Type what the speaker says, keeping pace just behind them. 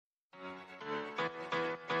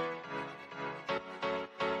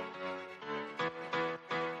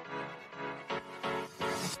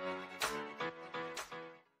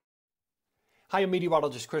Hi, I'm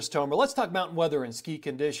Meteorologist Chris Tomer. Let's talk mountain weather and ski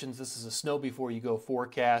conditions. This is a snow before you go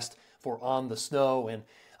forecast for On the Snow. And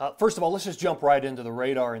first of all, let's just jump right into the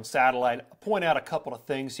radar and satellite. I'll point out a couple of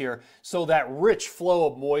things here. So that rich flow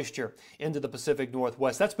of moisture into the Pacific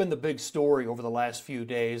Northwest, that's been the big story over the last few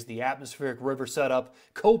days. The atmospheric river setup,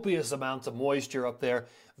 copious amounts of moisture up there,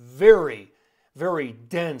 very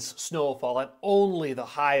dense snowfall at only the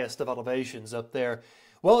highest of elevations up there.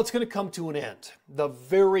 Well, it's going to come to an end. The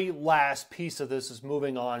very last piece of this is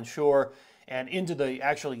moving onshore and into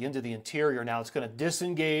the interior now. It's going to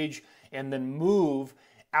disengage and then move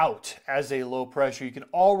out as a low pressure. You can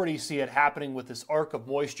already see it happening with this arc of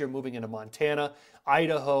moisture moving into Montana,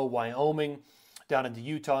 Idaho, Wyoming, down into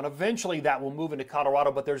Utah, and eventually that will move into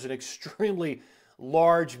Colorado, but there's an extremely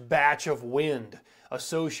large batch of wind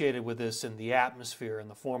associated with this in the atmosphere in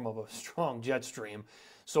the form of a strong jet stream.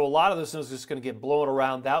 So a lot of this is just going to get blown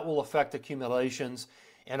around. That will affect accumulations,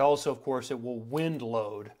 and also, of course, it will wind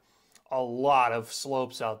load a lot of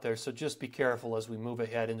slopes out there. So just be careful as we move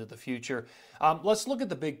ahead into the future. Let's look at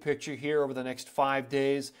the big picture here over the next 5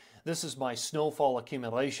 days. This is my snowfall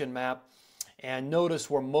accumulation map, and notice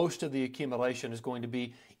where most of the accumulation is going to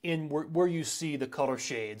be in where you see the color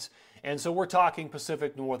shades. And so we're talking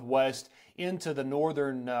Pacific Northwest into the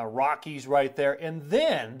northern Rockies right there. And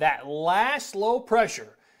then that last low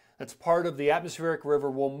pressure that's part of the atmospheric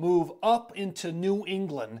river will move up into New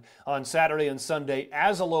England on Saturday and Sunday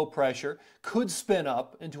as a low pressure, could spin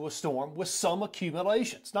up into a storm with some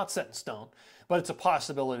accumulation. It's not set in stone, but it's a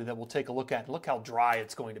possibility that we'll take a look at. Look how dry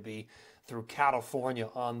it's going to be through California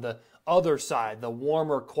on the other side, the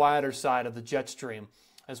warmer, quieter side of the jet stream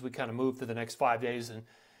as we kind of move through the next 5 days. And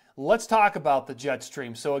let's talk about the jet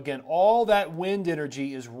stream. So again, all that wind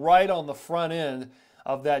energy is right on the front end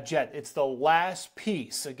of that jet. It's the last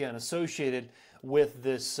piece, again, associated with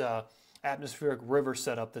this atmospheric river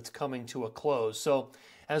setup that's coming to a close. So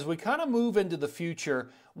as we kind of move into the future,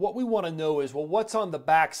 what we want to know is, well, what's on the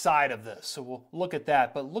back side of this? So we'll look at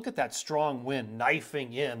that, but look at that strong wind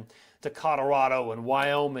knifing in to Colorado and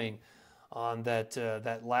Wyoming on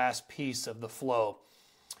that last piece of the flow.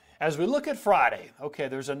 As we look at Friday, okay,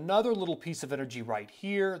 there's another little piece of energy right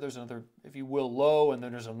here. There's another, if you will, low, and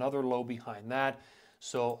then there's another low behind that.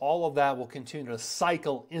 So all of that will continue to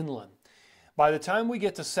cycle inland. By the time we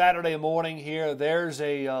get to Saturday morning here, there's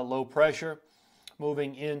a low pressure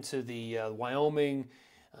moving into the Wyoming,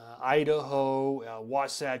 Idaho,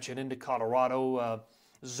 Wasatch, and into Colorado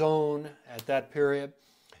zone at that period.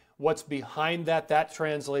 What's behind that, that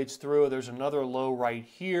translates through. There's another low right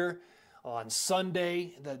here on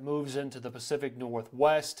Sunday that moves into the Pacific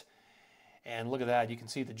Northwest. And look at that, you can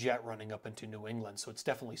see the jet running up into New England. So it's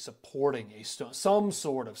definitely supporting some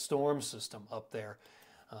sort of storm system up there,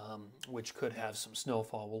 which could have some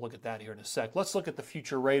snowfall. We'll look at that here in a sec. Let's look at the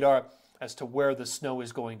future radar as to where the snow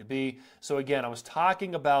is going to be. So again, I was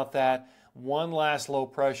talking about that one last low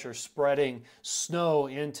pressure spreading snow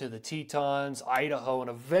into the Tetons, Idaho, and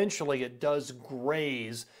eventually it does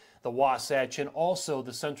graze the Wasatch and also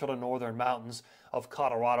the central and northern mountains of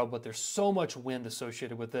Colorado, but there's so much wind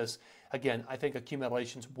associated with this. Again, I think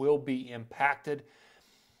accumulations will be impacted.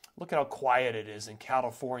 Look at how quiet it is in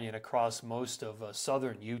California and across most of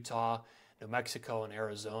southern Utah, New Mexico, and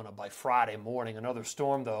Arizona by Friday morning. Another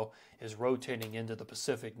storm, though, is rotating into the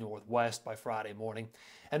Pacific Northwest by Friday morning.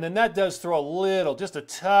 And then that does throw a little, just a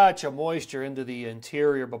touch of moisture into the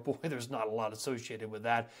interior, but boy, there's not a lot associated with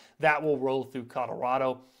that. That will roll through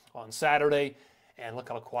Colorado on Saturday, and look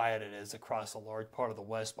how quiet it is across a large part of the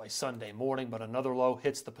west by Sunday morning. But another low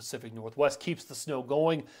hits the Pacific Northwest, keeps the snow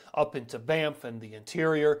going up into Banff and the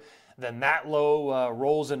interior. Then that low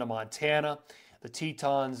rolls into Montana, the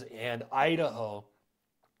Tetons, and Idaho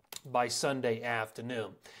by Sunday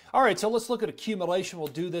afternoon. All right, so let's look at accumulation. We'll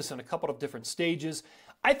do this in a couple of different stages.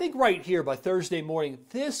 I think right here by Thursday morning,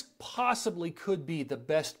 this possibly could be the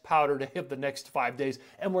best powder to hit the next 5 days.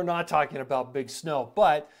 And we're not talking about big snow,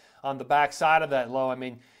 but on the back side of that low, I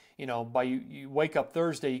mean, you know, by you wake up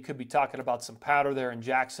Thursday, you could be talking about some powder there in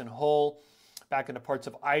Jackson Hole, back into parts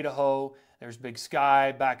of Idaho. There's Big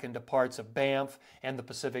Sky, back into parts of Banff and the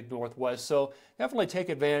Pacific Northwest. So definitely take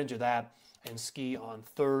advantage of that and ski on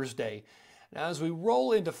Thursday. Now, as we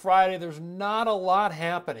roll into Friday, there's not a lot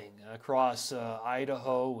happening across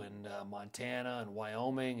Idaho and Montana and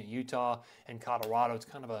Wyoming and Utah and Colorado. It's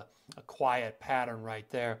kind of a quiet pattern right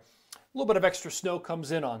there. A little bit of extra snow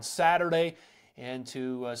comes in on Saturday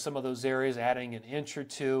into some of those areas, adding an inch or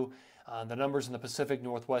two. The numbers in the Pacific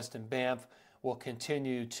Northwest and Banff will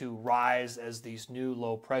continue to rise as these new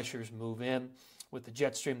low pressures move in with the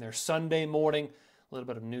jet stream there Sunday morning. A little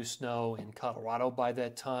bit of new snow in Colorado by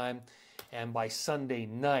that time. And by Sunday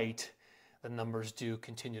night, the numbers do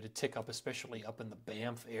continue to tick up, especially up in the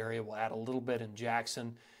Banff area. We'll add a little bit in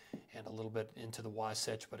Jackson and a little bit into the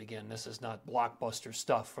Wasatch, but again, this is not blockbuster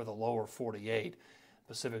stuff for the lower 48.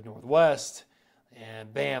 Pacific Northwest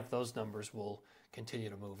and Banff, those numbers will continue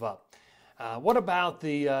to move up. What about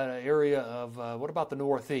the area of, what about the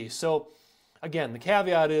Northeast? So again, the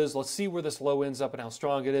caveat is, let's see where this low ends up and how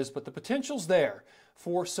strong it is, but the potential's there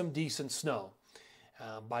for some decent snow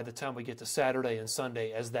by the time we get to Saturday and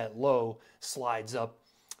Sunday as that low slides up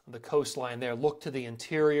the coastline there. Look to the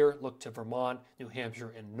interior, look to Vermont, New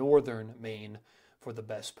Hampshire, and northern Maine for the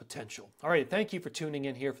best potential. All right, thank you for tuning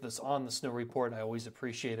in here for this On the Snow Report. I always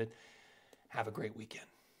appreciate it. Have a great weekend.